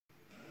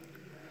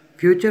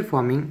Future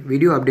farming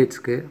video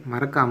அப்டேட்ஸ்க்கு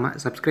மறக்காமல்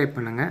subscribe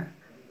பண்ணுங்கள்.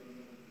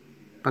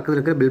 பக்கத்தில்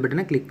இருக்கிற பெல்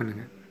பட்டனை கிளிக்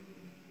பண்ணுங்கள்.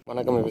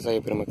 வணக்கம்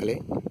விவசாய பெருமக்களே.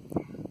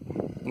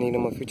 இன்றைக்கி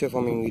நம்ம ஃபியூச்சர்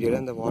ஃபார்மிங் வீடியோவில்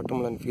இந்த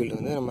வாட்டர்மெலன் ஃபீல்டு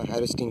வந்து நம்ம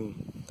ஹார்வெஸ்டிங்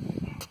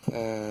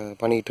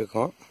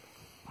பண்ணிகிட்ருக்கோம்.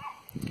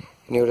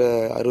 இன்னையோட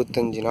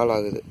 65 நாள்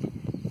ஆகுது.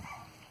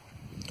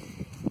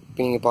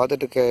 இப்போ நீங்கள்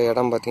பார்த்துட்டு இருக்க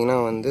இடம் பார்த்திங்கன்னா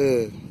வந்து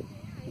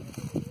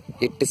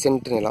 8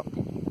 சென்ட் நிலம்.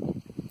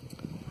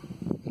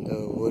 இந்த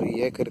 1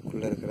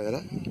 ஏக்கருக்குள்ளே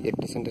இருக்கிறதுல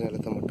 8 சென்ட்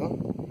நிலத்தை மட்டும்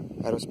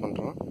ஹார்வெஸ்ட்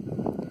பண்ணுறோம்.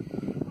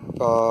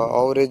 இப்போ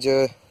ஆவரேஜ்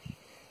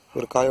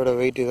ஒரு காயோட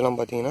வெயிட் இதெல்லாம்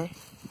பார்த்தீங்கன்னா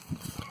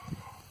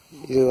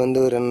இது வந்து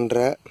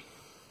 2.5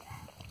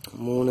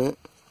 3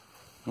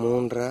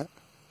 3.5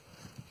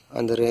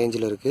 அந்த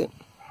ரேஞ்சில் இருக்குது.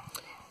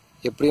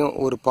 எப்படியும்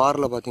ஒரு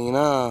பாரில்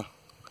பார்த்தீங்கன்னா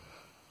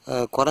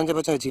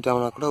குறைஞ்சபட்சம்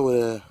வச்சுக்கிட்டோம்னா கூட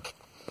ஒரு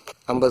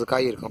 50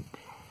 காய் இருக்கும்.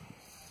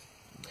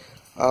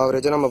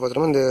 ஆவரேஜாக நம்ம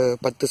பார்த்தோம்னா இந்த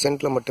 10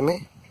 சென்ட்டில் மட்டுமே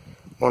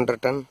 1.5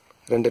 டன்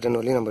 2 டன்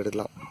வரையும் நம்ம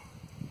எடுக்கலாம்.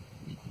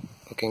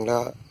 ஓகேங்களா,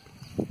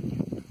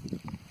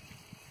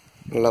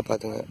 நல்லா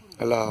பார்த்துங்க.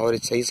 நல்லா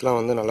ஆவரேஜ் சைஸ்லாம்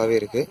வந்து நல்லாவே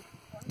இருக்குது.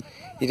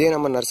 இதே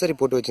நம்ம நர்சரி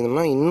போட்டு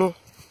வச்சுருந்தோம்னா இன்னும்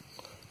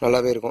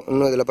நல்லாவே இருக்கும்.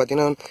 இன்னும் இதில்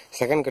பார்த்தீங்கன்னா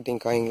செகண்ட்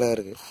கட்டிங் காய்ங்களாம்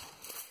இருக்குது.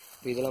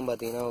 இதெல்லாம்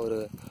பார்த்தீங்கன்னா ஒரு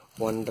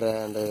 1.5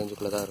 அந்த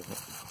ரேஞ்சுக்குள்ளே தான்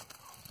இருக்கும்.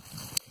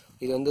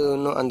 இது வந்து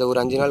இன்னும் அந்த ஒரு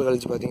 5 நாள்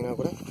கழிச்சு பார்த்தீங்கன்னா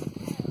கூட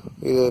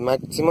இது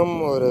மேக்ஸிமம்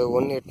ஒரு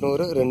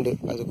 1.800 2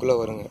 அதுக்குள்ளே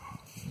வருங்க.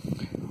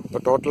 இப்போ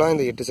டோட்டலாக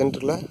இந்த 8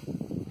 சென்டரில்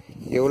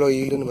எவ்வளோ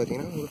ஈல்டுன்னு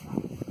பார்த்தீங்கன்னா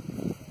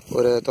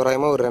ஒரு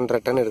தோராயமாக ஒரு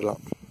 2.5 டன்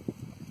எடுக்கலாம்.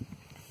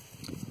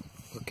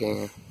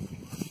 ஓகேங்க,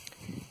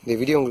 இந்த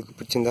வீடியோ உங்களுக்கு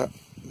பிடிச்சிருந்தா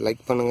லைக்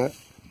பண்ணுங்கள்,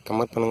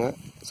 கமெண்ட் பண்ணுங்கள்,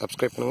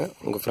 சப்ஸ்கிரைப் பண்ணுங்கள்,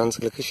 உங்கள்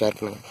ஃப்ரெண்ட்ஸுங்களுக்கு ஷேர்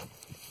பண்ணுங்கள்.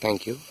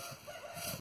 தேங்க்யூ.